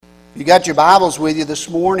If you got your Bibles with you this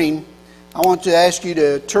morning, I want to ask you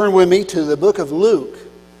to turn with me to the book of Luke.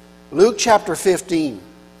 Luke chapter 15.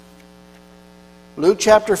 Luke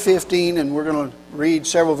chapter 15, and we're going to read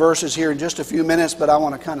several verses here in just a few minutes, but I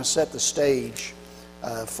want to kind of set the stage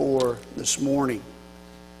for this morning.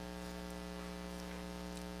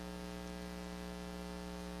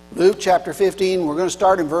 Luke chapter 15, we're going to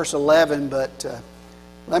start in verse 11, but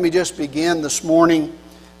let me just begin this morning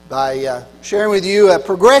by sharing with you a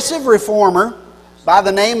progressive reformer by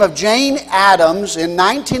the name of Jane Addams in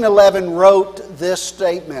 1911 wrote this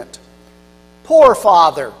statement: "Poor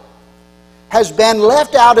father has been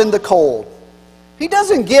left out in the cold. He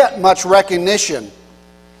doesn't get much recognition.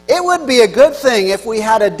 It would be a good thing if we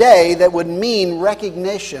had a day that would mean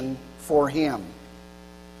recognition for him."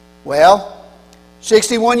 Well,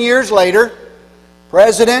 61 years later,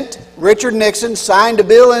 President Richard Nixon signed a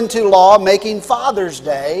bill into law making Father's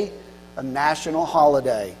Day a national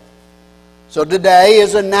holiday. So today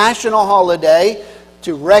is a national holiday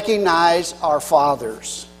to recognize our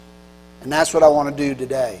fathers. And that's what I want to do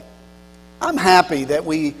today. I'm happy that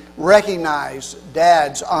we recognize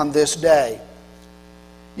dads on this day.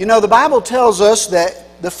 You know, the Bible tells us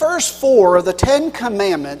that the first 4 of the 10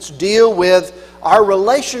 commandments deal with our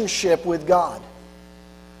relationship with God.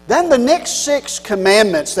 Then the next 6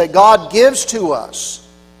 commandments that God gives to us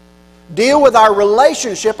deal with our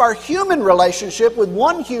relationship, our human relationship with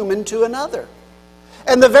one human to another.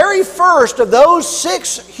 And the very first of those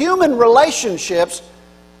 6 human relationships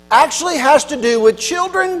actually has to do with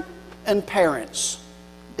children and parents.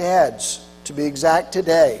 Dads, to be exact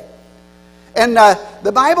today. And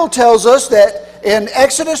the Bible tells us that in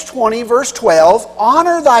Exodus 20 verse 12,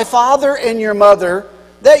 "Honor thy father and your mother,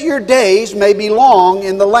 that your days may be long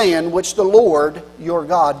in the land which the Lord your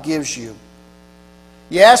God gives you."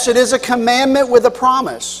 Yes, it is a commandment with a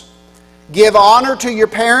promise. Give honor to your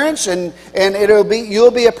parents, and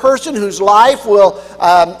you'll be a person whose life will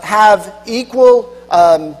have equal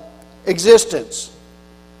existence.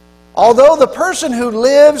 Although the person who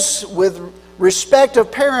lives with respect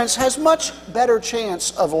of parents has much better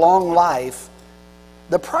chance of long life,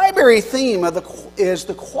 the primary theme is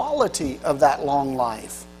the quality of that long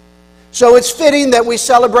life. So it's fitting that we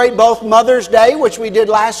celebrate both Mother's Day, which we did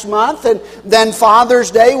last month, and then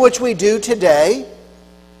Father's Day, which we do today.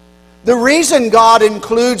 The reason God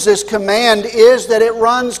includes this command is that it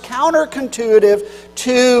runs counterintuitive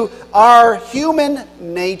to our human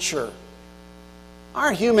nature.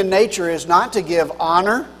 Our human nature is not to give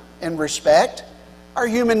honor and respect. Our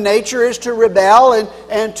human nature is to rebel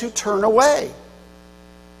and to turn away.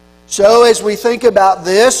 So as we think about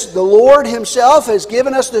this, the Lord Himself has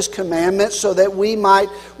given us this commandment so that we might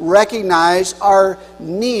recognize our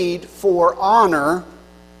need for honor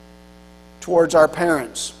towards our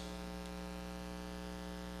parents.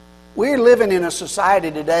 We're living in a society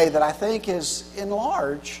today that I think is, in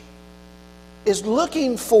large, is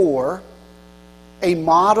looking for a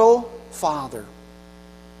model father.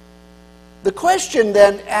 The question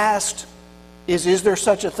then asked is there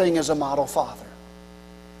such a thing as a model father?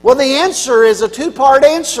 Well, the answer is a 2-part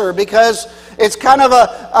answer because it's kind of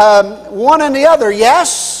a one and the other.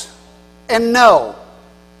 Yes and no.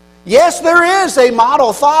 Yes, there is a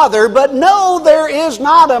model father, but no, there is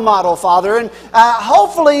not a model father. And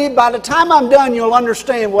hopefully by the time I'm done, you'll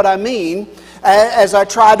understand what I mean as I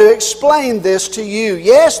try to explain this to you.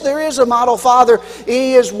 Yes, there is a model father.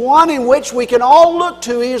 He is one in which we can all look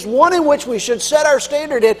to. He is one in which we should set our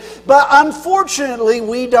standard in. But unfortunately,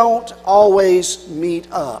 we don't always meet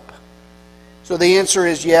up. So the answer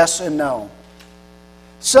is yes and no.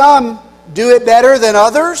 Some do it better than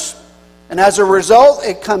others, and as a result,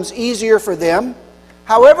 it comes easier for them.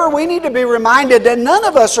 However, we need to be reminded that none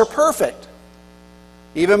of us are perfect.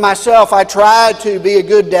 Even myself, I try to be a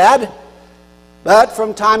good dad. But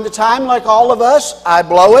from time to time, like all of us, I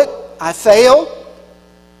blow it, I fail.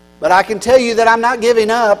 But I can tell you that I'm not giving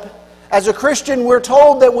up. As a Christian, we're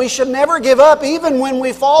told that we should never give up even when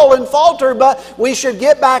we fall and falter, but we should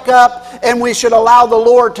get back up and we should allow the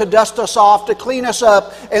Lord to dust us off, to clean us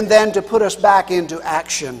up, and then to put us back into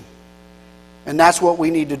action. And that's what we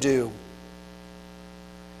need to do.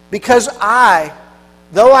 Because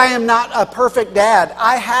though I am not a perfect dad,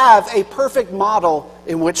 I have a perfect model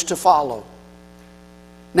in which to follow.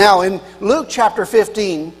 Now, in Luke chapter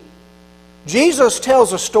 15, Jesus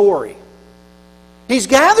tells a story. He's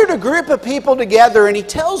gathered a group of people together and He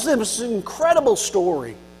tells them this incredible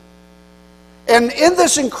story. And in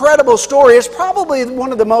this incredible story, it's probably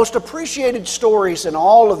one of the most appreciated stories in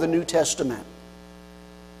all of the New Testament.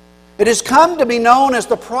 It has come to be known as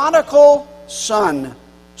the prodigal son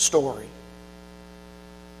story.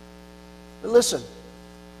 But listen,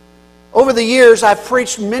 Over the years, I've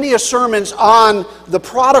preached many sermons on the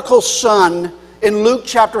prodigal son in Luke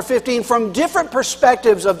chapter 15 from different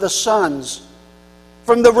perspectives of the sons.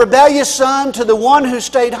 From the rebellious son to the one who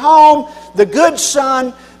stayed home, the good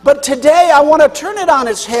son. But today I want to turn it on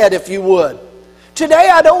its head, if you would. Today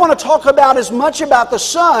I don't want to talk about as much about the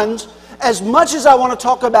sons as much as I want to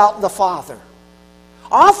talk about the father.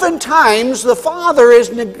 Oftentimes the father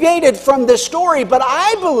is negated from this story, but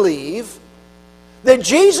I believe that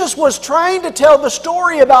Jesus was trying to tell the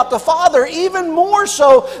story about the father even more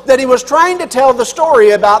so that He was trying to tell the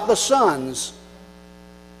story about the sons.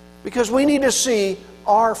 Because we need to see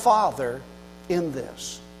our Father in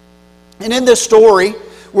this. And in this story,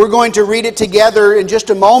 we're going to read it together in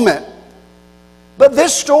just a moment. But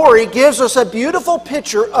this story gives us a beautiful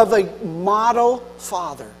picture of a model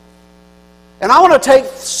father. And I want to take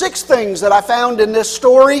 6 things that I found in this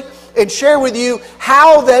story and share with you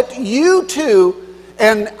how that you too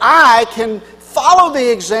and I can follow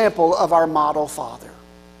the example of our model father.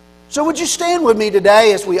 So would you stand with me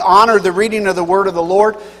today as we honor the reading of the Word of the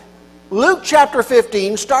Lord? Luke chapter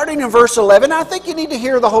 15, starting in verse 11. I think you need to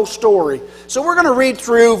hear the whole story. So we're going to read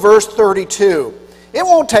through verse 32. It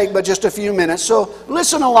won't take but just a few minutes, so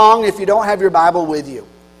listen along if you don't have your Bible with you.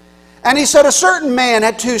 And he said, a certain man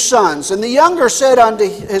had 2 sons, and the younger said unto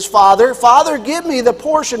his father, Father, give me the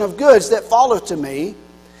portion of goods that falleth to me.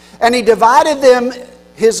 And he divided them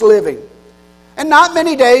his living. And not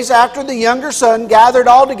many days after, the younger son gathered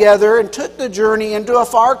all together and took the journey into a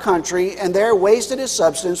far country, and there wasted his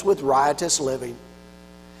substance with riotous living.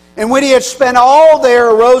 And when he had spent all,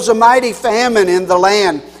 there arose a mighty famine in the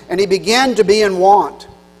land, and he began to be in want.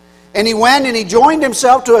 And he went and he joined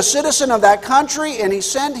himself to a citizen of that country, and he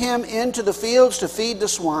sent him into the fields to feed the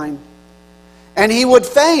swine. And he would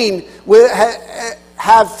fain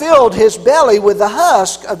have filled his belly with the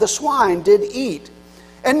husk of the swine did eat.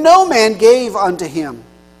 And no man gave unto him.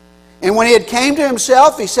 And when he had came to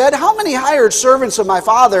himself, he said, How many hired servants of my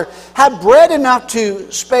father have bread enough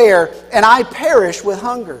to spare, and I perish with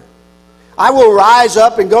hunger? I will rise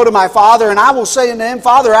up and go to my father, and I will say unto him,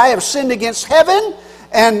 Father, I have sinned against heaven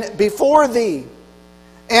and before thee,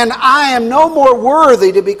 and I am no more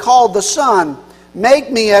worthy to be called the son.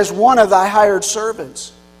 Make me as one of thy hired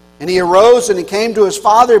servants. And he arose and he came to his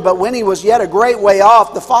father, but when he was yet a great way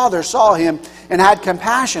off, the father saw him and had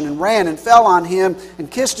compassion and ran and fell on him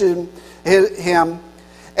and kissed him.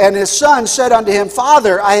 And his son said unto him,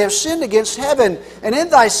 Father, I have sinned against heaven and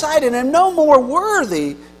in thy sight, and am no more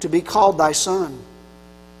worthy to be called thy son.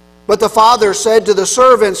 But the father said to the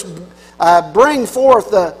servants, Bring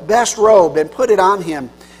forth the best robe and put it on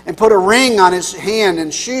him, and put a ring on his hand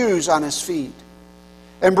and shoes on his feet.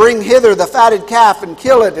 And bring hither the fatted calf, and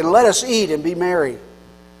kill it, and let us eat and be merry.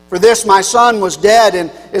 For this my son was dead,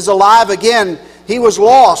 and is alive again. He was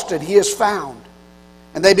lost, and he is found.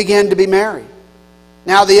 And they began to be merry.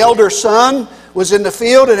 Now the elder son was in the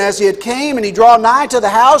field, and as he had came, and he drew nigh to the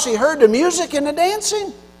house, he heard the music and the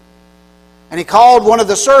dancing. And he called one of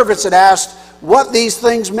the servants and asked what these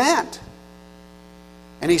things meant.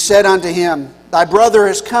 And he said unto him, Thy brother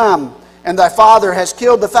is come, and thy father has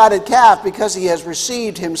killed the fatted calf, because he has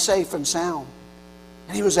received him safe and sound.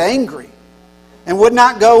 And he was angry, and would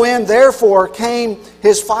not go in. Therefore came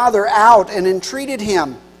his father out and entreated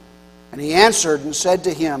him. And he answered and said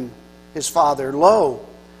to him, his father, Lo,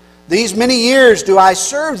 these many years do I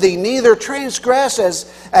serve thee, neither transgress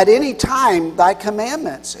as at any time thy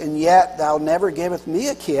commandments. And yet thou never gavest me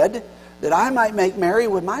a kid, that I might make merry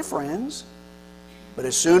with my friends. But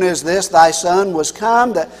as soon as this thy son was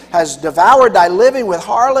come, that has devoured thy living with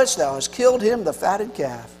harlots, thou hast killed him the fatted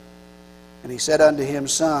calf. And he said unto him,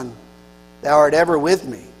 Son, thou art ever with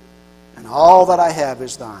me, and all that I have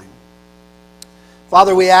is thine.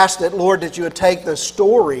 Father, we ask that, Lord, that you would take the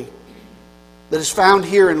story that is found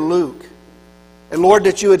here in Luke, and Lord,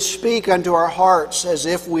 that you would speak unto our hearts as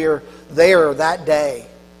if we're there that day.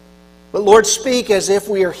 But Lord, speak as if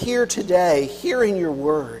we are here today, hearing your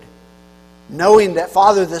word, knowing that,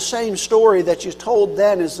 Father, the same story that you told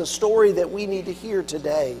then is the story that we need to hear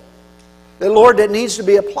today. That, Lord, that needs to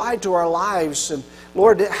be applied to our lives. And,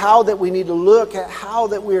 Lord, how that we need to look at how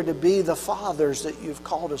that we are to be the fathers that you've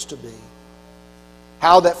called us to be.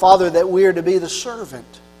 How that, Father, that we are to be the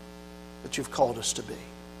servant that you've called us to be.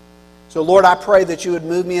 So, Lord, I pray that you would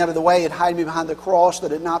move me out of the way and hide me behind the cross,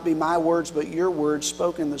 that it not be my words but your words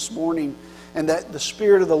spoken this morning, and that the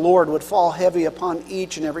Spirit of the Lord would fall heavy upon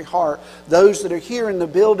each and every heart. Those that are here in the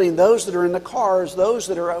building, those that are in the cars, those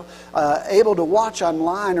that are able to watch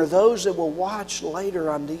online, or those that will watch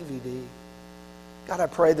later on DVD. God, I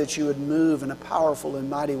pray that you would move in a powerful and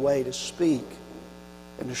mighty way to speak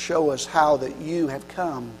and to show us how that you have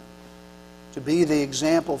come to be the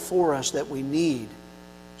example for us that we need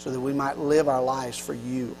so that we might live our lives for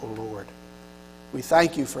You, O Lord. We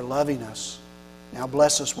thank You for loving us. Now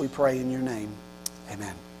bless us, we pray in Your name.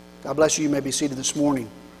 Amen. God bless you. You may be seated this morning.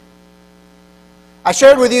 I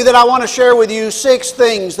shared with you that I want to share with you 6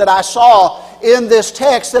 things that I saw in this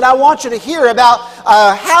text that I want you to hear about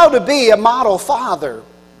how to be a model father.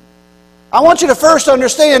 I want you to first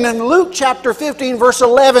understand in Luke chapter 15 verse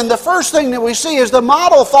 11, the first thing that we see is the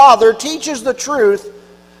model father teaches the truth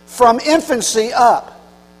from infancy up.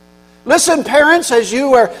 Listen, parents, as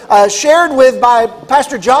you were shared with by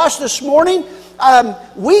Pastor Josh this morning,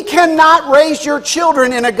 we cannot raise your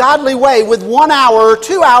children in a godly way with 1 hour or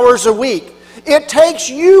 2 hours a week. It takes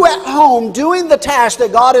you at home doing the task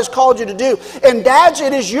that God has called you to do. And dads,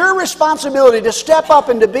 it is your responsibility to step up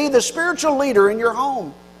and to be the spiritual leader in your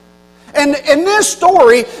home. And in this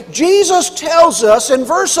story, Jesus tells us in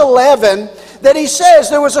verse 11 that He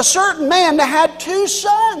says there was a certain man that had 2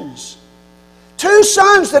 sons. 2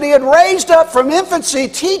 sons that he had raised up from infancy,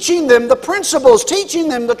 teaching them the principles, teaching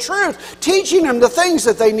them the truth, teaching them the things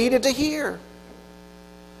that they needed to hear.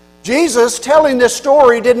 Jesus, telling this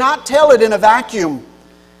story, did not tell it in a vacuum.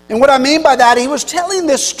 And what I mean by that, He was telling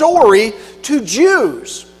this story to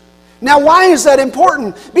Jews. Now, why is that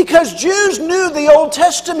important? Because Jews knew the Old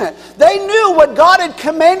Testament. They knew what God had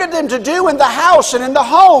commanded them to do in the house and in the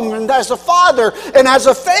home and as a father and as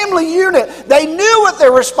a family unit. They knew what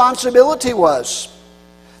their responsibility was.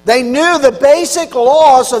 They knew the basic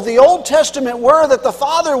laws of the Old Testament were that the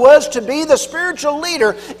father was to be the spiritual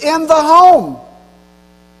leader in the home.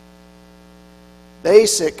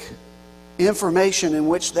 Basic information in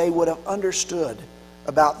which they would have understood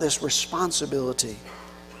about this responsibility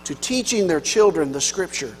to teaching their children the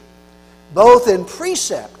Scripture, both in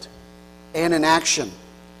precept and in action.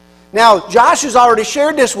 Now, Josh has already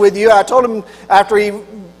shared this with you. I told him after he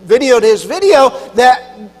videoed his video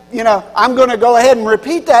that, I'm going to go ahead and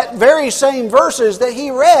repeat that very same verses that he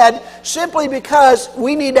read simply because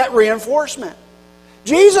we need that reinforcement.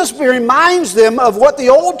 Jesus reminds them of what the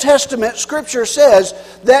Old Testament Scripture says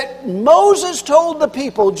that Moses told the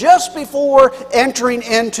people just before entering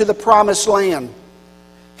into the Promised Land.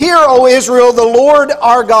 Hear, O Israel, the Lord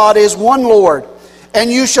our God is one Lord,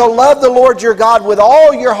 and you shall love the Lord your God with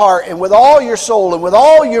all your heart and with all your soul and with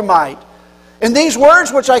all your might. And these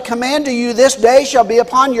words which I command to you this day shall be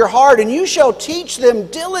upon your heart, and you shall teach them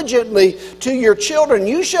diligently to your children.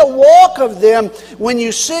 You shall walk of them when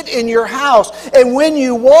you sit in your house, and when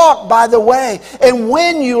you walk by the way, and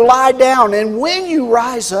when you lie down, and when you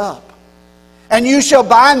rise up. And you shall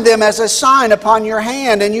bind them as a sign upon your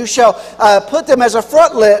hand, and you shall put them as a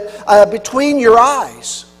frontlet between your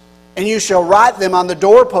eyes. And you shall write them on the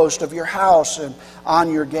doorpost of your house and on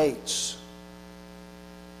your gates.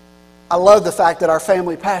 I love the fact that our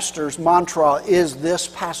family pastor's mantra is this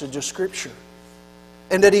passage of Scripture.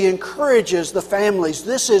 And that he encourages the families.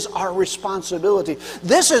 This is our responsibility.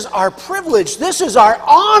 This is our privilege. This is our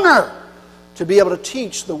honor to be able to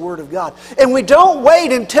teach the Word of God. And we don't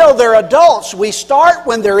wait until they're adults. We start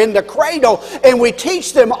when they're in the cradle and we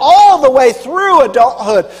teach them all the way through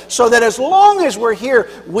adulthood so that as long as we're here,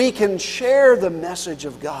 we can share the message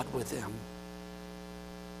of God with them.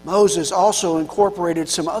 Moses also incorporated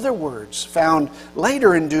some other words found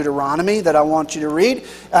later in Deuteronomy that I want you to read.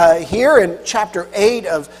 Here in chapter 8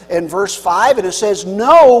 and verse 5, and it says,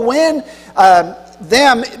 Know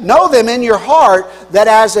them in your heart that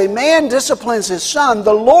as a man disciplines his son,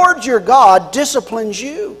 the Lord your God disciplines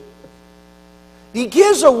you. He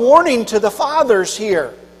gives a warning to the fathers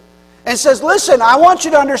here and says, listen, I want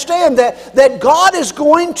you to understand that God is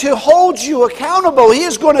going to hold you accountable. He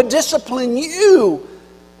is going to discipline you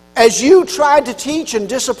as you try to teach and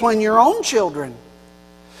discipline your own children.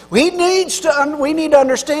 We need to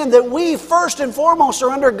understand that we, first and foremost, are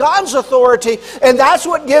under God's authority, and that's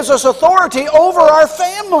what gives us authority over our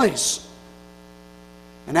families.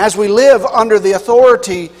 And as we live under the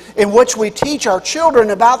authority in which we teach our children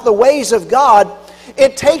about the ways of God,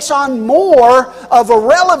 it takes on more of a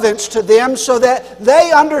relevance to them so that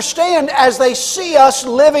they understand as they see us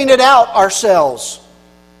living it out ourselves.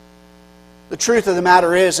 The truth of the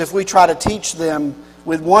matter is, if we try to teach them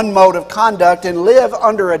with one mode of conduct and live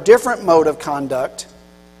under a different mode of conduct,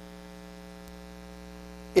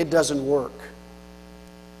 it doesn't work.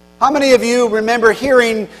 How many of you remember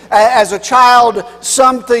hearing as a child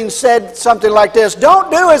said something like this,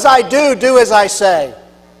 don't do as I do, do as I say?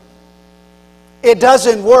 It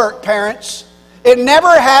doesn't work, parents. It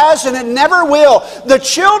never has and it never will. The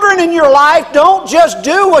children in your life don't just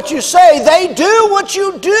do what you say, they do what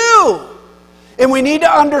you do. And we need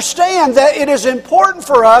to understand that it is important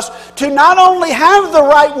for us to not only have the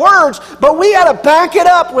right words, but we got to back it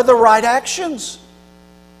up with the right actions.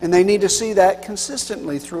 And they need to see that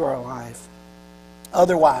consistently through our life.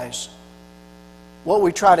 Otherwise, what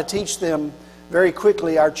we try to teach them very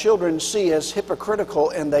quickly, our children see as hypocritical,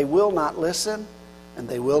 and they will not listen and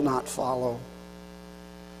they will not follow.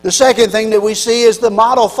 The second thing that we see is the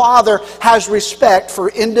model father has respect for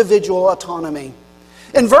individual autonomy.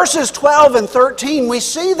 In verses 12 and 13, we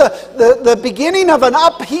see the beginning of an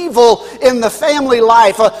upheaval in the family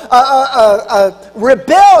life. A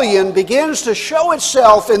rebellion begins to show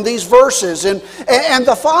itself in these verses. And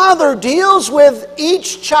the father deals with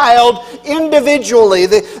each child individually.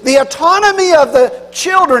 The autonomy of the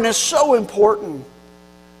children is so important.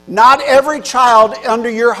 Not every child under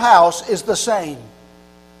your house is the same.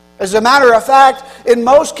 As a matter of fact, in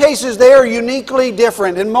most cases they are uniquely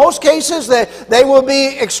different. In most cases they will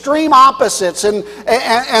be extreme opposites, and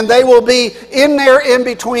they will be in there in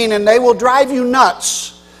between, and they will drive you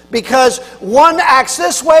nuts. Because one acts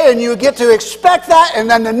this way and you get to expect that, and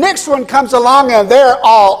then the next one comes along and they're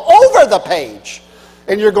all over the page.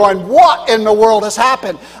 And you're going, what in the world has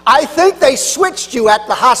happened? I think they switched you at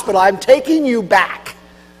the hospital. I'm taking you back.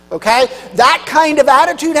 Okay? That kind of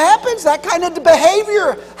attitude happens. That kind of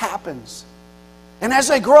behavior happens. And as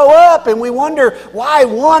they grow up and we wonder why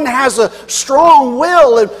one has a strong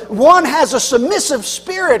will and one has a submissive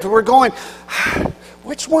spirit, we're going,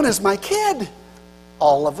 which one is my kid?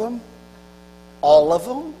 All of them. All of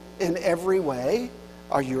them in every way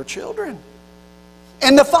are your children.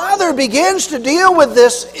 And the father begins to deal with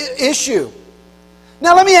this issue.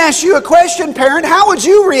 Now let me ask you a question, parent. How would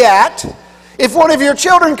you react if one of your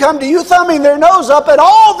children come to you thumbing their nose up at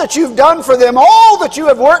all that you've done for them, all that you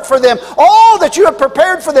have worked for them, all that you have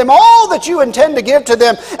prepared for them, all that you intend to give to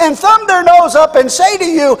them, and thumb their nose up and say to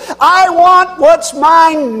you, I want what's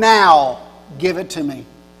mine now. Give it to me.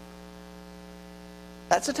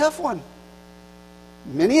 That's a tough one.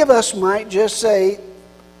 Many of us might just say,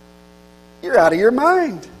 you're out of your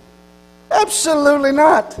mind. Absolutely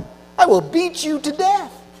not. I will beat you to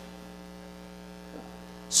death.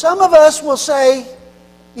 Some of us will say,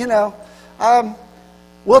 we'll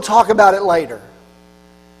talk about it later.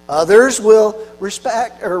 Others will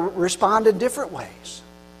respond in different ways.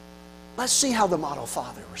 Let's see how the model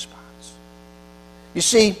father responds. You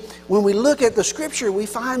see, when we look at the Scripture, we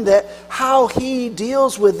find that how he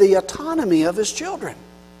deals with the autonomy of his children.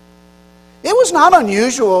 It was not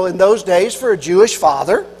unusual in those days for a Jewish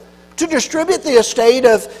father to distribute the estate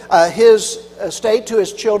of his estate to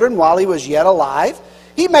his children while he was yet alive.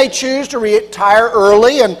 He may choose to retire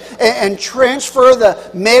early and transfer the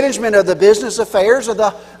management of the business affairs of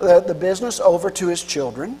the business over to his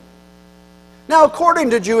children. Now, according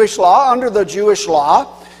to Jewish law, under the Jewish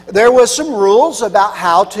law, there was some rules about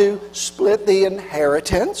how to split the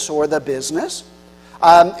inheritance or the business.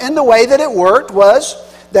 And the way that it worked was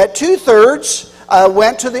that 2/3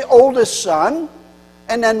 went to the oldest son,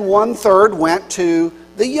 and then 1/3 went to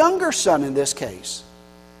the younger son in this case.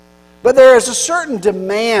 But there is a certain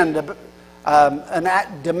demanding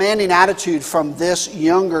attitude from this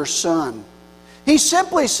younger son. He's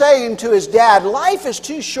simply saying to his dad, life is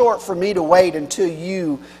too short for me to wait until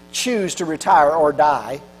you choose to retire or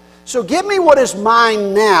die. So give me what is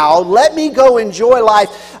mine now. Let me go enjoy life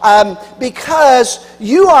because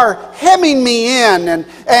you are hemming me in and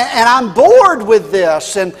I'm bored with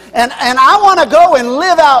this and I want to go and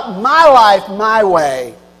live out my life my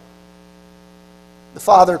way. The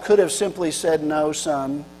father could have simply said, no,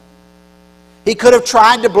 son. He could have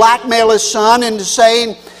tried to blackmail his son into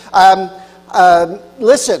saying,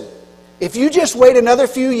 listen, if you just wait another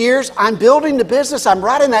few years, I'm building the business, I'm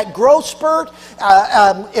right in that growth spurt,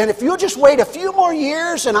 and if you'll just wait a few more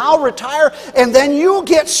years and I'll retire, and then you'll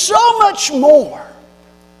get so much more.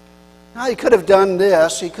 Now, he could have done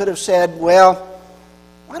this. He could have said, well,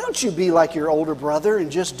 why don't you be like your older brother and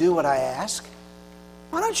just do what I ask?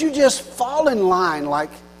 Why don't you just fall in line like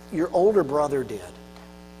your older brother did?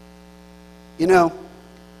 You know,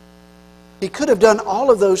 he could have done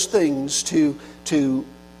all of those things to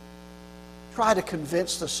try to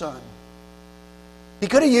convince the son. He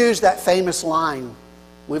could have used that famous line.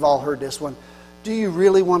 We've all heard this one. Do you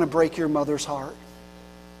really want to break your mother's heart?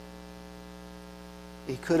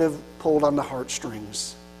 He could have pulled on the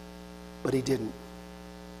heartstrings, but he didn't.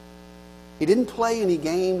 He didn't play any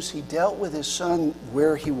games. He dealt with his son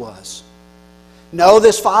where he was. No,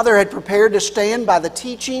 this father had prepared to stand by the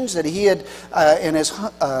teachings that he had and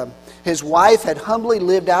his wife had humbly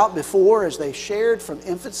lived out before as they shared from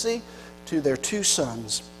infancy to their two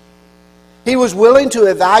sons. He was willing to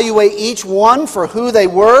evaluate each one for who they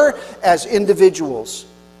were as individuals.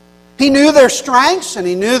 He knew their strengths and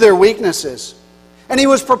he knew their weaknesses. And he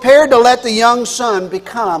was prepared to let the young son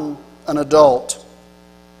become an adult.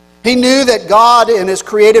 He knew that God in His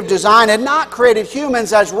creative design had not created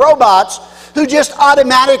humans as robots who just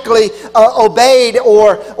automatically obeyed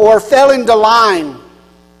or fell into line.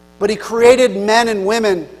 But He created men and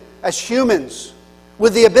women as humans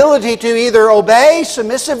with the ability to either obey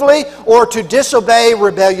submissively or to disobey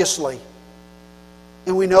rebelliously.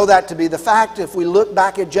 And we know that to be the fact if we look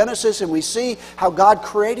back at Genesis and we see how God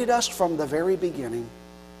created us from the very beginning.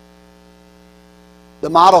 The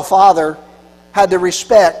model father had the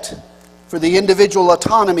respect for the individual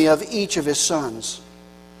autonomy of each of his sons.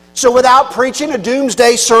 So without preaching a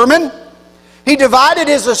doomsday sermon, he divided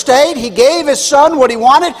his estate, he gave his son what he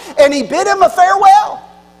wanted, and he bid him a farewell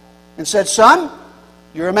and said, "Son,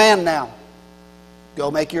 you're a man now. Go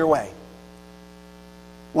make your way."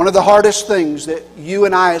 One of the hardest things that you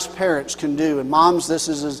and I as parents can do, and moms, this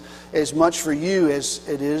is as much for you as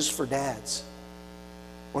it is for dads.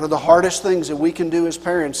 One of the hardest things that we can do as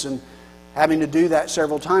parents, and having to do that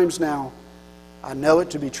several times now, I know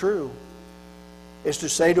it to be true, is to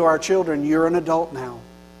say to our children, "You're an adult now.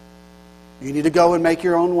 You need to go and make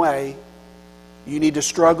your own way. You need to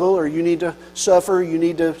struggle or you need to suffer. You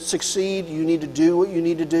need to succeed. You need to do what you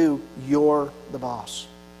need to do. You're the boss."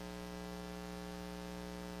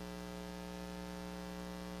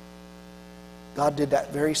 God did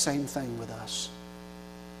that very same thing with us.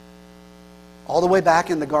 All the way back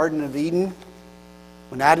in the Garden of Eden,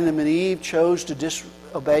 when Adam and Eve chose to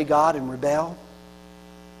disobey God and rebel,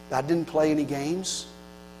 God didn't play any games.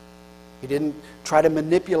 He didn't try to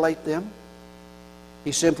manipulate them.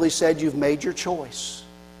 He simply said, "You've made your choice,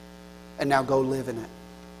 and now go live in it."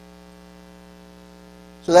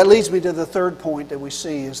 So that leads me to the third point that we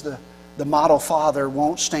see is the model father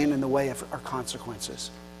won't stand in the way of our consequences.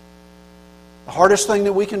 The hardest thing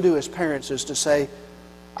that we can do as parents is to say,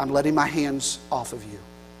 "I'm letting my hands off of you.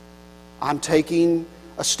 I'm taking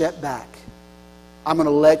a step back. I'm going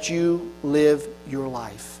to let you live your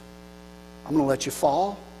life. I'm going to let you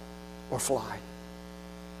fall or fly."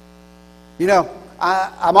 You know,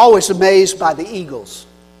 I'm always amazed by the Eagles,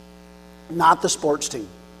 not the sports team,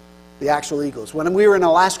 the actual eagles. When we were in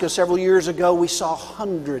Alaska several years ago, we saw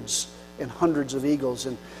hundreds and hundreds of eagles.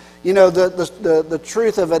 And you know, the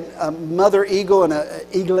truth of a mother eagle and an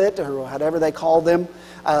eaglet, or whatever they call them,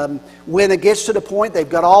 when it gets to the point they've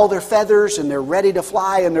got all their feathers and they're ready to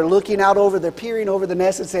fly and they're looking out over, they're peering over the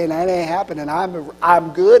nest and saying, "That ain't happening.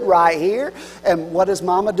 I'm good right here." And what does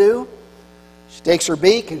Mama do? She takes her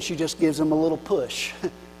beak and she just gives them a little push.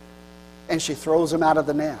 And she throws them out of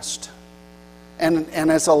the nest. And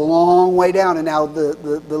it's a long way down. And now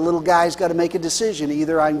the little guy's got to make a decision.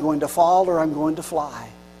 Either I'm going to fall or I'm going to fly.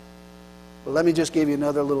 But let me just give you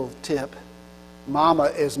another little tip. Mama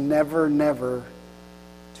is never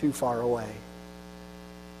too far away.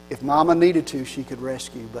 If Mama needed to, she could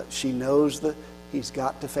rescue, but she knows that he's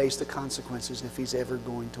got to face the consequences if he's ever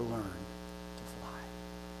going to learn to fly.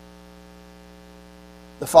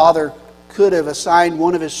 The father could have assigned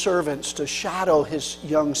one of his servants to shadow his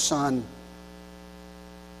young son,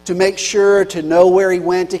 to make sure to know where he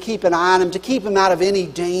went, to keep an eye on him, to keep him out of any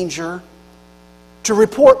danger, to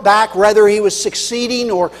report back whether he was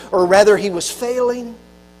succeeding or whether he was failing.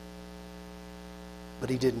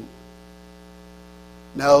 But he didn't.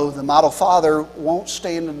 No, the model father won't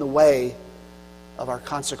stand in the way of our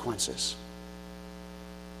consequences.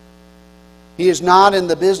 He is not in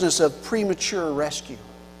the business of premature rescue.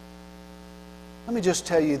 Let me just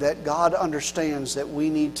tell you that God understands that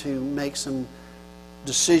we need to make some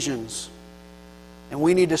decisions. And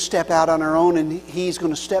we need to step out on our own, and He's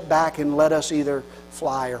going to step back and let us either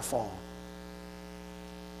fly or fall.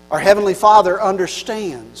 Our Heavenly Father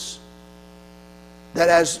understands that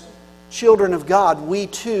as children of God, we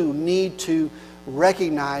too need to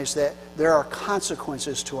recognize that there are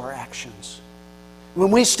consequences to our actions.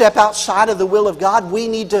 When we step outside of the will of God, we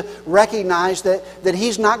need to recognize that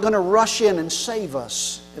He's not going to rush in and save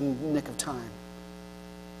us in the nick of time.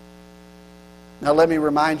 Now let me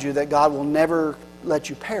remind you that God will never let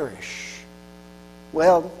you perish.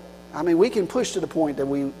 Well, I mean, we can push to the point that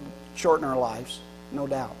we shorten our lives, no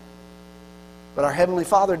doubt. But our Heavenly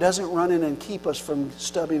Father doesn't run in and keep us from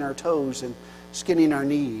stubbing our toes and skinning our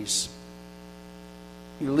knees.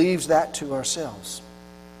 He leaves that to ourselves.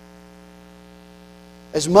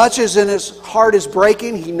 As much as in His heart is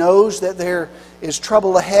breaking, He knows that there is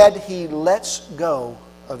trouble ahead, He lets go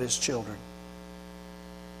of His children.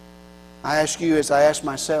 I ask you, as I ask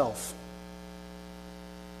myself,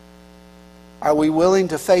 Are we willing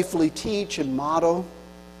to faithfully teach and model?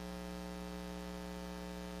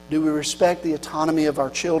 Do we respect the autonomy of our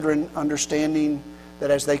children, understanding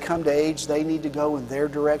that as they come to age, they need to go in their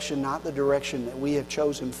direction, not the direction that we have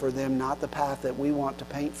chosen for them, not the path that we want to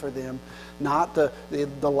paint for them, not the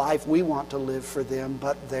life we want to live for them,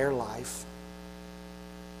 but their life?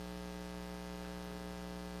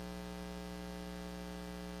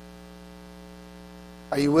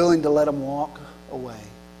 Are you willing to let them walk away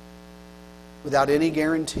without any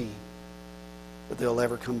guarantee that they'll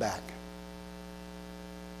ever come back?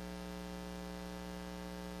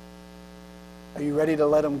 Are you ready to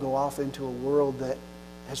let them go off into a world that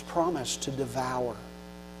has promised to devour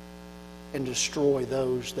and destroy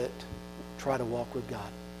those that try to walk with God?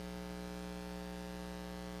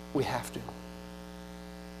 We have to.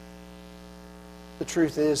 The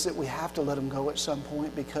truth is that we have to let them go at some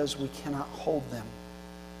point because we cannot hold them.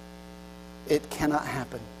 It cannot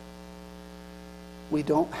happen. We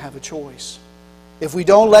don't have a choice. If we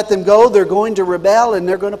don't let them go, they're going to rebel and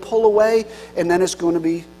they're going to pull away, and then it's going to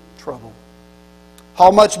be trouble. How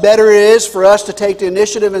much better it is for us to take the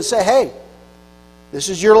initiative and say, hey, this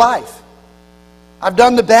is your life. I've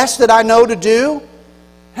done the best that I know to do.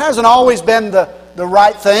 It hasn't always been the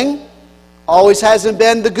right thing. Always hasn't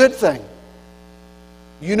been the good thing.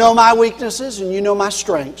 You know my weaknesses and you know my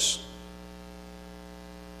strengths.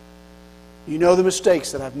 You know the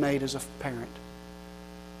mistakes that I've made as a parent.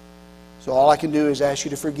 So all I can do is ask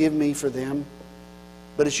you to forgive me for them.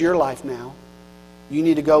 But it's your life now. You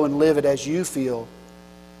need to go and live it as you feel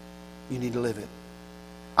you need to live it.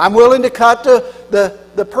 I'm willing to cut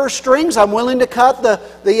the purse strings. I'm willing to cut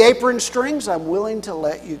the apron strings. I'm willing to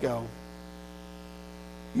let you go.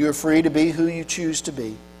 You're free to be who you choose to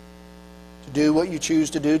be. To do what you choose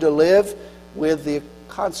to do. To live with the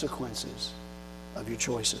consequences of your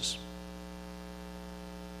choices.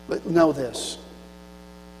 But know this.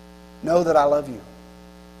 Know that I love you.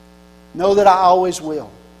 Know that I always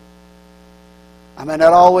will. I may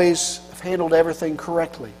not always have handled everything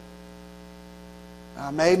correctly. I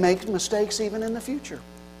may make mistakes even in the future.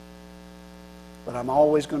 But I'm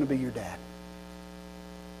always going to be your dad.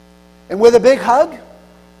 And with a big hug,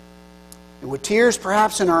 and with tears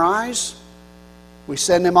perhaps in our eyes, we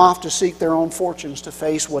send them off to seek their own fortunes, to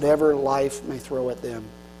face whatever life may throw at them.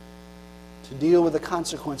 To deal with the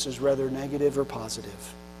consequences, whether negative or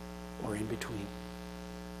positive, or in between.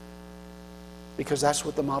 Because that's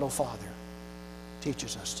what the model father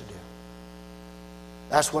teaches us to do.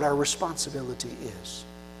 That's what our responsibility is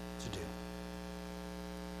to do.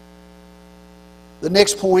 The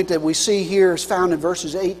next point that we see here is found in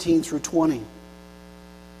verses 18 through 20.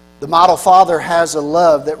 The model father has a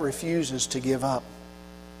love that refuses to give up.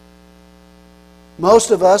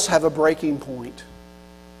 Most of us have a breaking point.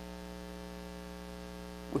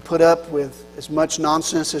 We put up with as much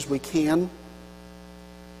nonsense as we can.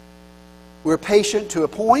 We're patient to a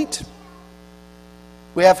point.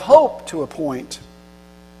 We have hope to a point.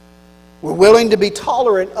 We're willing to be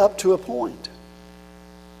tolerant up to a point.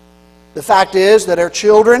 The fact is that our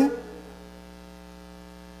children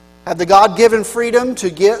have the God-given freedom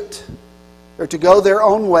to get or to go their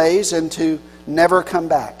own ways and to never come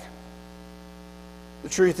back. The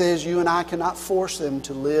truth is, you and I cannot force them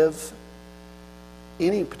to live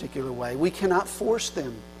any particular way. We cannot force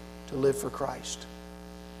them to live for Christ.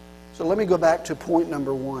 So let me go back to point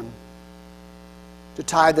number 1 to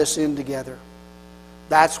tie this in together.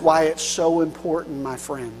 That's why it's so important, my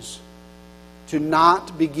friends, to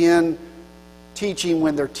not begin teaching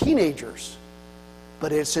when they're teenagers,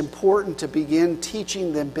 but it's important to begin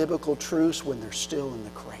teaching them biblical truths when they're still in the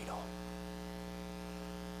cradle.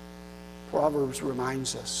 Proverbs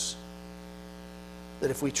reminds us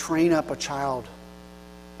that if we train up a child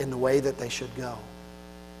in the way that they should go,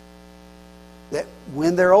 that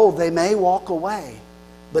when they're old they may walk away,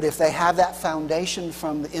 but if they have that foundation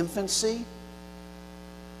from the infancy,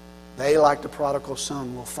 they, like the prodigal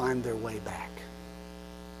son, will find their way back.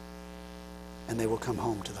 And they will come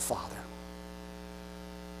home to the Father.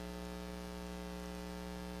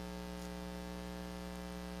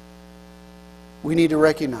 We need to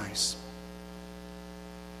recognize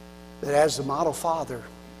that as the model father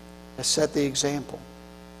has set the example,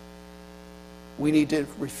 we need to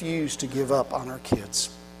refuse to give up on our kids.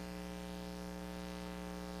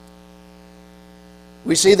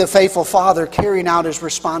 We see the faithful father carrying out his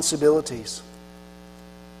responsibilities.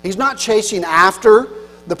 He's not chasing after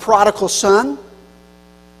the prodigal son,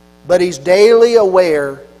 but he's daily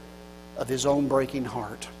aware of his own breaking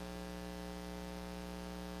heart.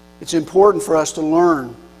 It's important for us to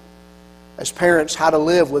learn as parents how to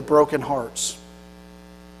live with broken hearts.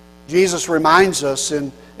 Jesus reminds us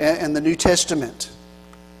in the New Testament,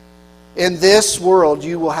 in this world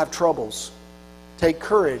you will have troubles. Take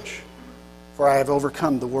courage, for I have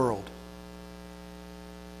overcome the world.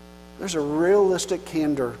 There's a realistic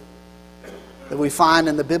candor that we find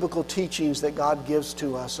in the biblical teachings that God gives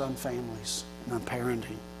to us on families and on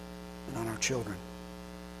parenting and on our children.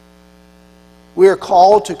 We are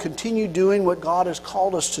called to continue doing what God has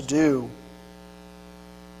called us to do,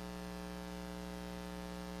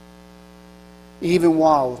 even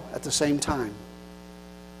while at the same time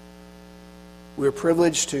we're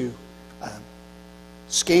privileged to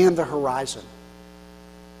scan the horizon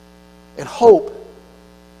and hope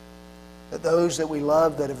that those that we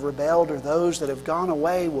love that have rebelled or those that have gone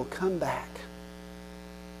away will come back.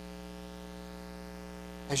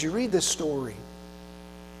 As you read this story,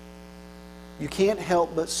 you can't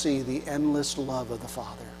help but see the endless love of the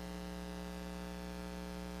Father.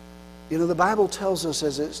 You know, the Bible tells us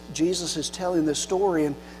as Jesus is telling this story,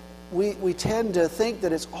 and we tend to think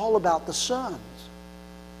that it's all about the sons.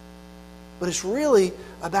 But it's really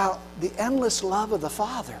about the endless love of the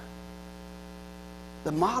Father.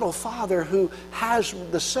 The model father who has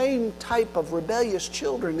the same type of rebellious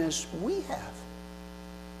children as we have.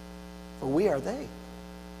 For we are they.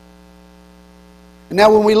 And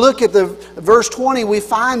now when we look at the verse 20, we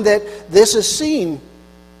find that this is seen.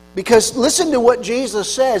 Because listen to what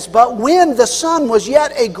Jesus says. But when the son was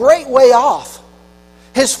yet a great way off,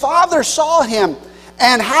 his father saw him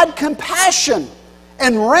and had compassion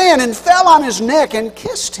and ran and fell on his neck and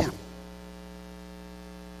kissed him.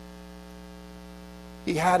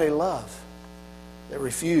 He had a love that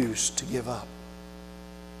refused to give up.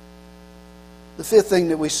 The fifth thing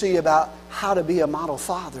that we see about how to be a model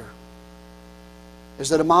father is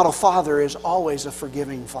that a model father is always a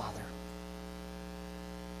forgiving father.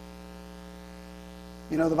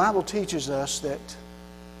 You know, the Bible teaches us that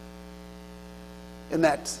in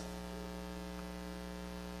that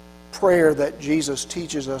prayer that Jesus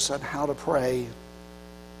teaches us on how to pray,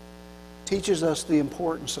 teaches us the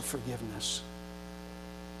importance of forgiveness.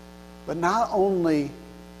 But not only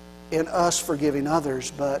in us forgiving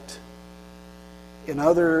others, but in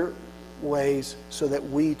other ways so that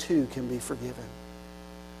we too can be forgiven.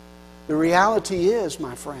 The reality is,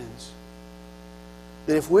 my friends,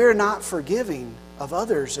 that if we're not forgiving of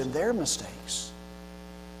others and their mistakes,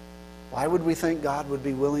 why would we think God would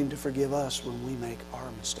be willing to forgive us when we make our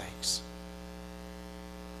mistakes?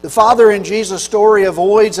 The father in Jesus' story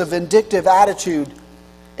avoids a vindictive attitude.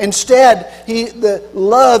 Instead, the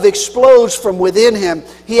love explodes from within him.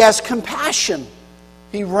 He has compassion.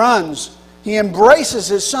 He runs. He embraces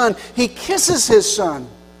his son. He kisses his son.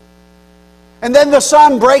 And then the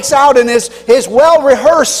son breaks out in his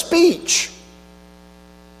well-rehearsed speech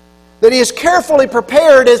that he has carefully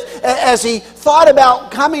prepared as he thought about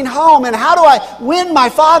coming home and how do I win my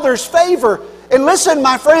father's favor. And listen,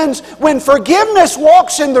 my friends, when forgiveness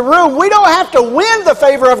walks in the room, we don't have to win the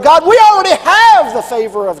favor of God. We already have the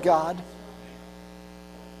favor of God.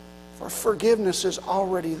 For forgiveness is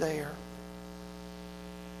already there.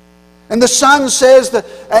 And the son says, that,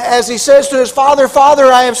 as he says to his father, Father,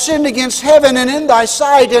 I have sinned against heaven and in thy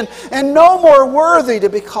sight, and no more worthy to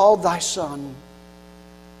be called thy son.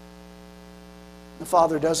 The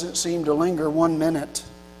father doesn't seem to linger 1 minute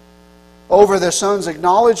over the son's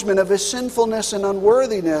acknowledgement of his sinfulness and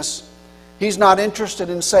unworthiness. He's not interested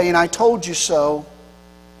in saying, I told you so.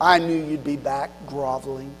 I knew you'd be back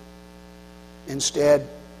groveling. Instead,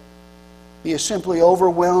 he is simply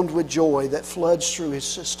overwhelmed with joy that floods through his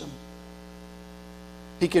system.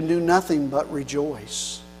 He can do nothing but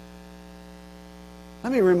rejoice.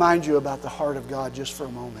 Let me remind you about the heart of God just for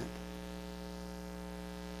a moment.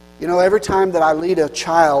 You know, every time that I lead a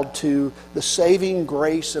child to the saving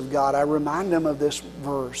grace of God, I remind them of this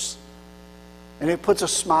verse. And it puts a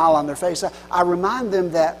smile on their face. I remind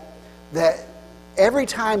them that every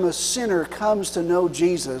time a sinner comes to know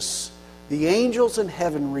Jesus, the angels in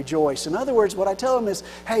heaven rejoice. In other words, what I tell them is,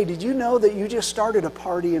 hey, did you know that you just started a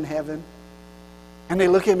party in heaven? And they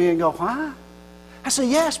look at me and go, what? I say,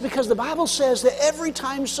 yes, because the Bible says that every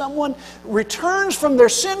time someone returns from their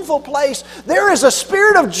sinful place, there is a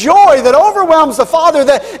spirit of joy that overwhelms the Father,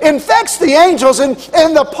 that infects the angels, and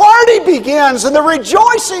the party begins, and the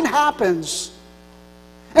rejoicing happens.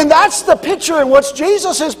 And that's the picture in which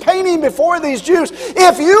Jesus is painting before these Jews.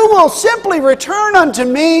 If you will simply return unto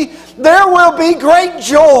me, there will be great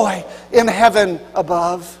joy in heaven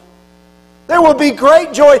above. There will be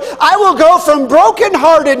great joy. I will go from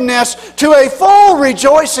brokenheartedness to a full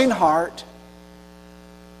rejoicing heart.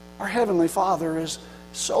 Our Heavenly Father is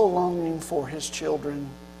so longing for His children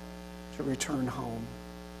to return home.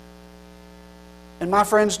 And my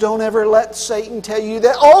friends, don't ever let Satan tell you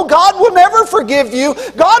that, oh, God will never forgive you.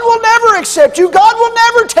 God will never accept you. God will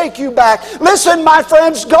never take you back. Listen, my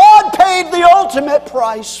friends, God paid the ultimate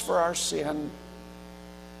price for our sin.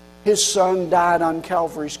 His Son died on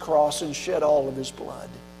Calvary's cross and shed all of His blood.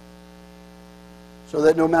 So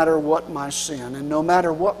that no matter what my sin, and no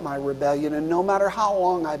matter what my rebellion, and no matter how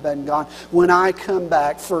long I've been gone, when I come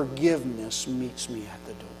back, forgiveness meets me at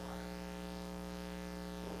the door.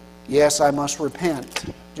 Yes, I must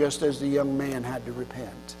repent, just as the young man had to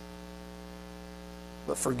repent.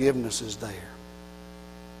 But forgiveness is there.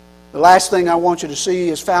 The last thing I want you to see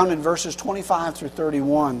is found in verses 25 through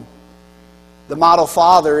 31. The model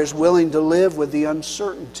father is willing to live with the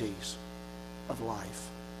uncertainties of life.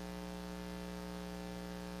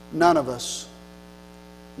 None of us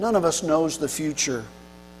knows the future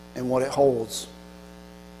and what it holds.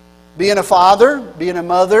 Being a father, being a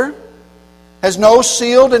mother, has no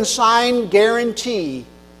sealed and signed guarantee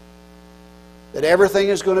that everything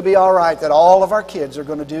is going to be all right, that all of our kids are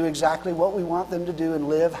going to do exactly what we want them to do and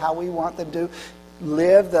live how we want them to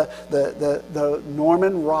live the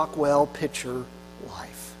Norman Rockwell picture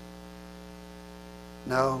life.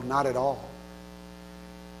 No, not at all.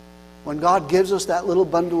 When God gives us that little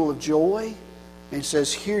bundle of joy and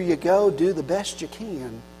says, here you go, do the best you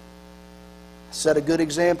can. Set a good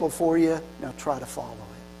example for you, now try to follow it.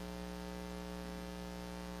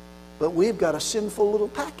 But we've got a sinful little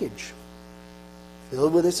package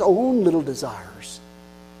filled with its own little desires.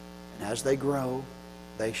 And as they grow,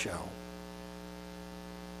 they show.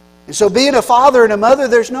 And so being a father and a mother,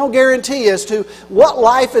 there's no guarantee as to what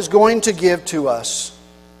life is going to give to us.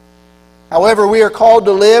 However, we are called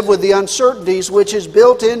to live with the uncertainties which is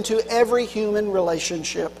built into every human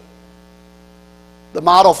relationship. The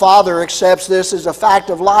model father accepts this as a fact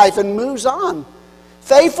of life and moves on,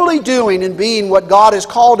 faithfully doing and being what God has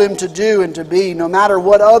called him to do and to be, no matter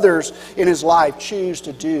what others in his life choose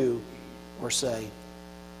to do or say.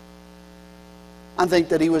 I think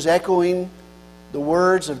that he was echoing the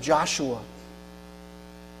words of Joshua.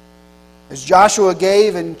 As Joshua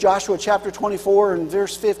gave in Joshua chapter 24 and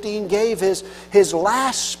verse 15, gave his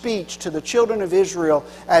last speech to the children of Israel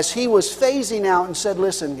as he was phasing out and said,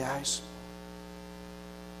 listen guys,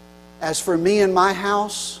 as for me and my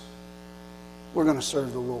house, we're going to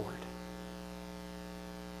serve the Lord.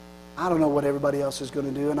 I don't know what everybody else is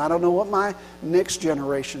going to do, and I don't know what my next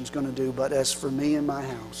generation is going to do, but as for me and my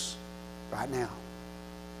house, right now,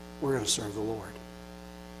 we're going to serve the Lord.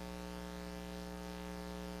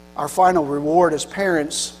 Our final reward as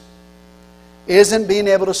parents isn't being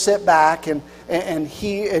able to sit back and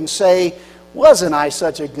say, wasn't I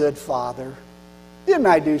such a good father? Didn't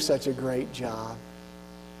I do such a great job?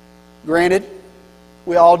 Granted,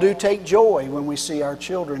 we all do take joy when we see our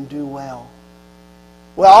children do well.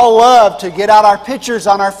 We all love to get out our pictures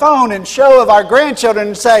on our phone and show of our grandchildren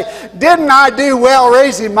and say, didn't I do well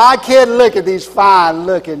raising my kid? Look at these fine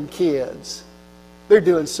looking kids. They're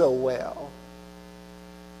doing so well.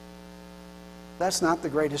 That's not the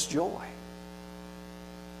greatest joy.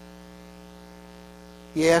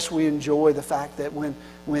 Yes, we enjoy the fact that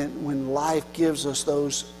when life gives us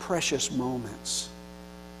those precious moments.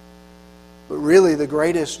 But really the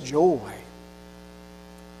greatest joy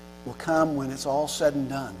will come when it's all said and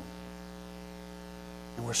done.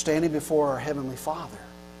 And we're standing before our Heavenly Father.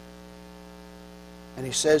 And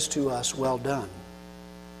He says to us, well done,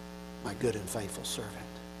 my good and faithful servant.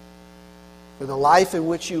 For the life in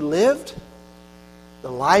which you lived,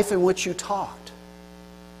 the life in which you taught,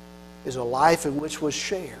 is a life in which was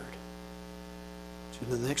shared to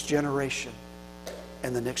the next generation,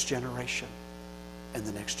 and the next generation, and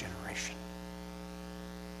the next generation.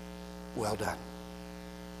 Well done.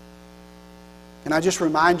 Can I just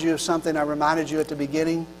remind you of something I reminded you at the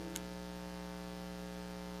beginning?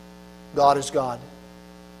 God is God,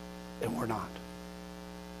 and we're not.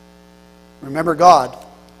 Remember, God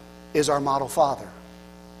is our model father.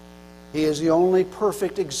 He is the only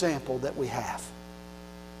perfect example that we have.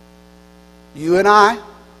 You and I,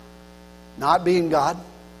 not being God,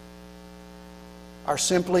 are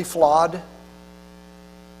simply flawed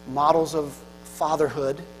models of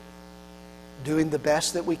fatherhood, doing the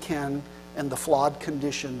best that we can in the flawed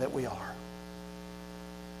condition that we are.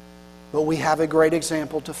 But we have a great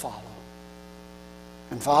example to follow.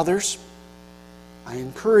 And fathers, I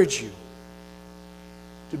encourage you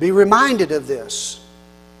to be reminded of this.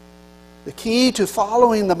 The key to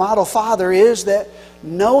following the model father is that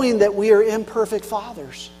knowing that we are imperfect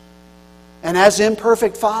fathers. And as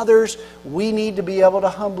imperfect fathers, we need to be able to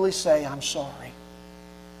humbly say, I'm sorry.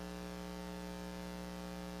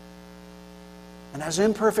 And as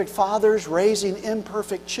imperfect fathers raising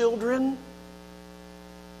imperfect children,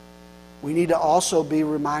 we need to also be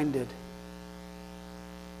reminded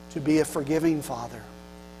to be a forgiving Father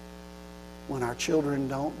when our children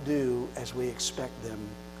don't do as we expect them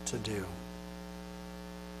to do.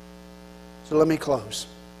 So let me close.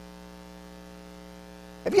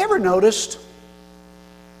 Have you ever noticed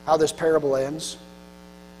how this parable ends?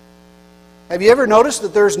 Have you ever noticed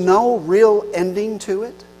that there's no real ending to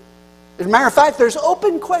it? As a matter of fact, there's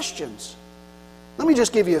open questions. Let me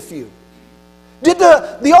just give you a few. Did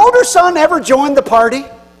the older son ever join the party?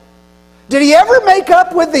 Did he ever make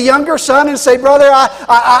up with the younger son and say, brother,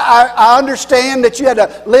 I understand that you had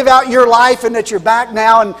to live out your life and that you're back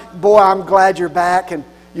now, and boy, I'm glad you're back and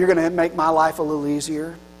you're going to make my life a little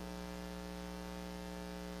easier?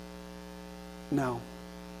 No.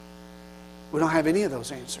 We don't have any of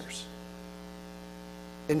those answers.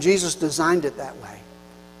 And Jesus designed it that way.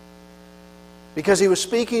 Because He was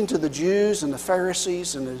speaking to the Jews and the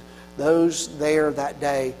Pharisees and those there that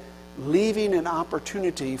day, leaving an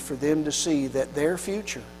opportunity for them to see that their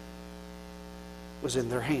future was in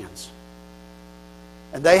their hands.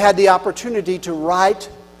 And they had the opportunity to write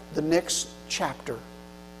the next chapter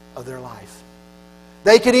of their life.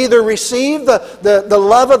 They could either receive the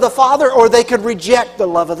love of the Father, or they could reject the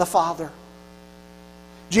love of the Father.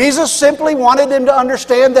 Jesus simply wanted them to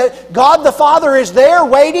understand that God the Father is there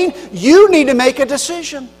waiting. You need to make a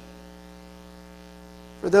decision.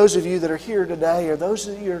 For those of you that are here today, or those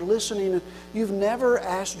of you that are listening, you've never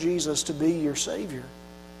asked Jesus to be your Savior.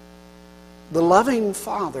 The loving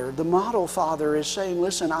Father, the model Father, is saying,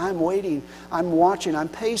 listen, I'm waiting, I'm watching, I'm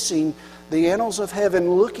pacing the annals of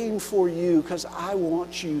heaven looking for you because I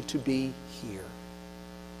want you to be here.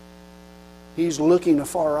 He's looking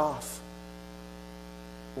afar off,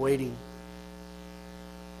 waiting.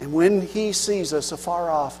 And when He sees us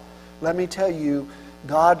afar off, let me tell you,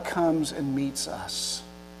 God comes and meets us.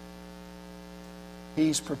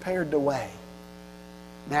 He's prepared the way.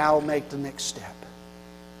 Now make the next step.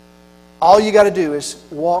 All you got to do is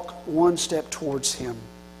walk one step towards Him,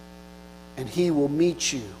 and He will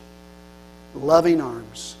meet you, loving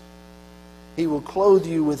arms. He will clothe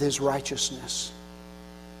you with His righteousness.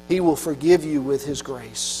 He will forgive you with His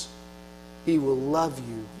grace. He will love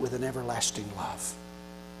you with an everlasting love.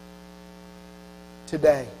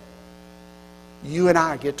 Today, you and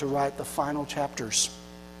I get to write the final chapters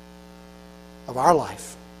of our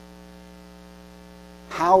life.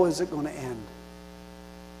 How is it going to end?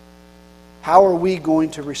 How are we going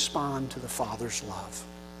to respond to the Father's love?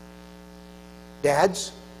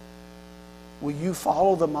 Dads, will you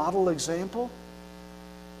follow the model example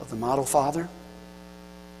of the model Father?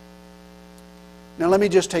 Now let me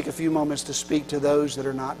just take a few moments to speak to those that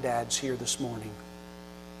are not dads here this morning.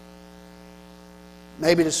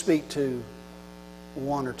 Maybe to speak to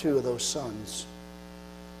one or two of those sons.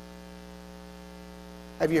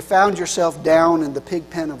 Have you found yourself down in the pig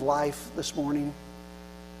pen of life this morning?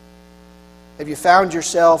 Have you found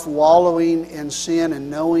yourself wallowing in sin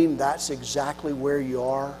and knowing that's exactly where you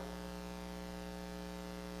are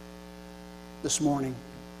this morning?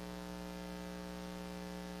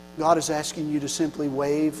 God is asking you to simply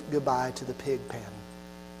wave goodbye to the pig pen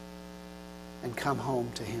and come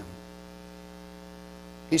home to Him.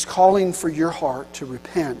 He's calling for your heart to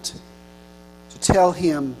repent, to tell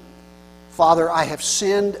Him, Father, I have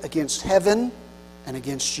sinned against heaven and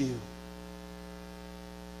against you,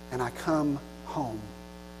 and I come home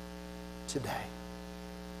today.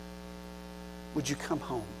 Would you come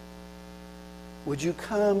home? Would you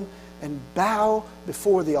come and bow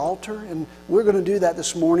before the altar? And we're going to do that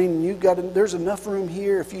this morning. There's enough room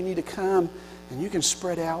here if you need to come, and you can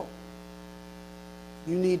spread out.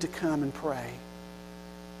 You need to come and pray.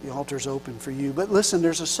 The altar's open for you. But listen,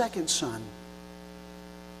 there's a second son.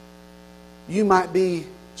 You might be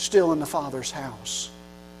still in the Father's house.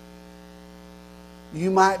 You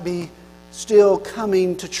might be still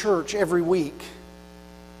coming to church every week.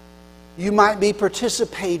 You might be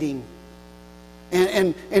participating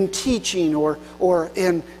and teaching or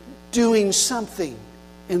in doing something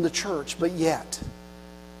in the church, but yet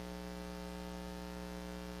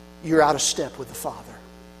you're out of step with the Father.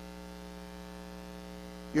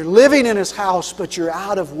 You're living in His house, but you're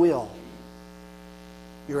out of will.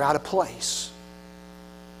 You're out of place.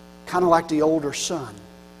 Kind of like the older son.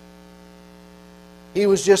 He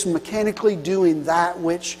was just mechanically doing that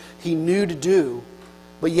which he knew to do.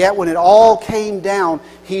 But yet when it all came down,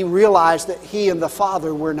 he realized that he and the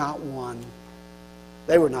Father were not one.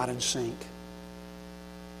 They were not in sync.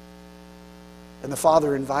 And the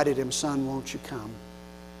Father invited him, son, won't you come?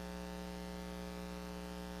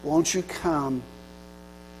 Won't you come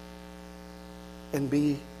and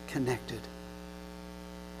be connected?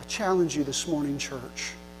 I challenge you this morning,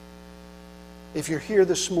 church. If you're here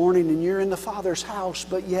this morning and you're in the Father's house,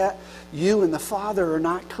 but yet you and the Father are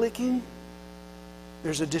not clicking,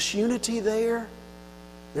 there's a disunity there,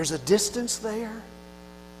 there's a distance there,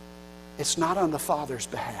 it's not on the Father's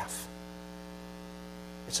behalf.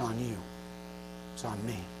 It's on you. It's on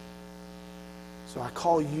me. So I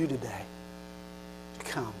call you today to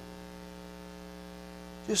come.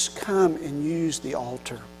 Just come and use the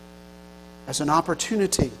altar as an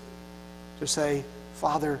opportunity to say,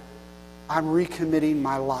 Father, I'm recommitting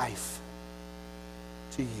my life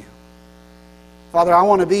to you. Father, I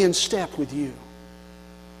want to be in step with you.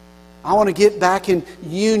 I want to get back in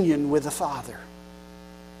union with the Father.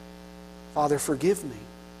 Father, forgive me.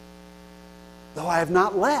 Though I have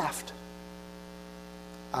not left,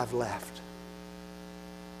 I've left.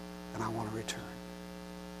 And I want to return.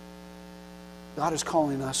 God is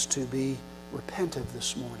calling us to be repentant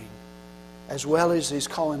this morning, as well as He's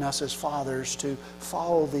calling us as fathers to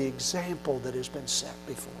follow the example that has been set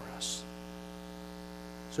before us.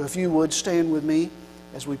 So if you would stand with me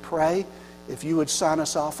as we pray, if you would sign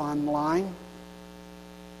us off online.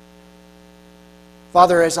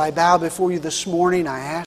 Father, as I bow before you this morning, I ask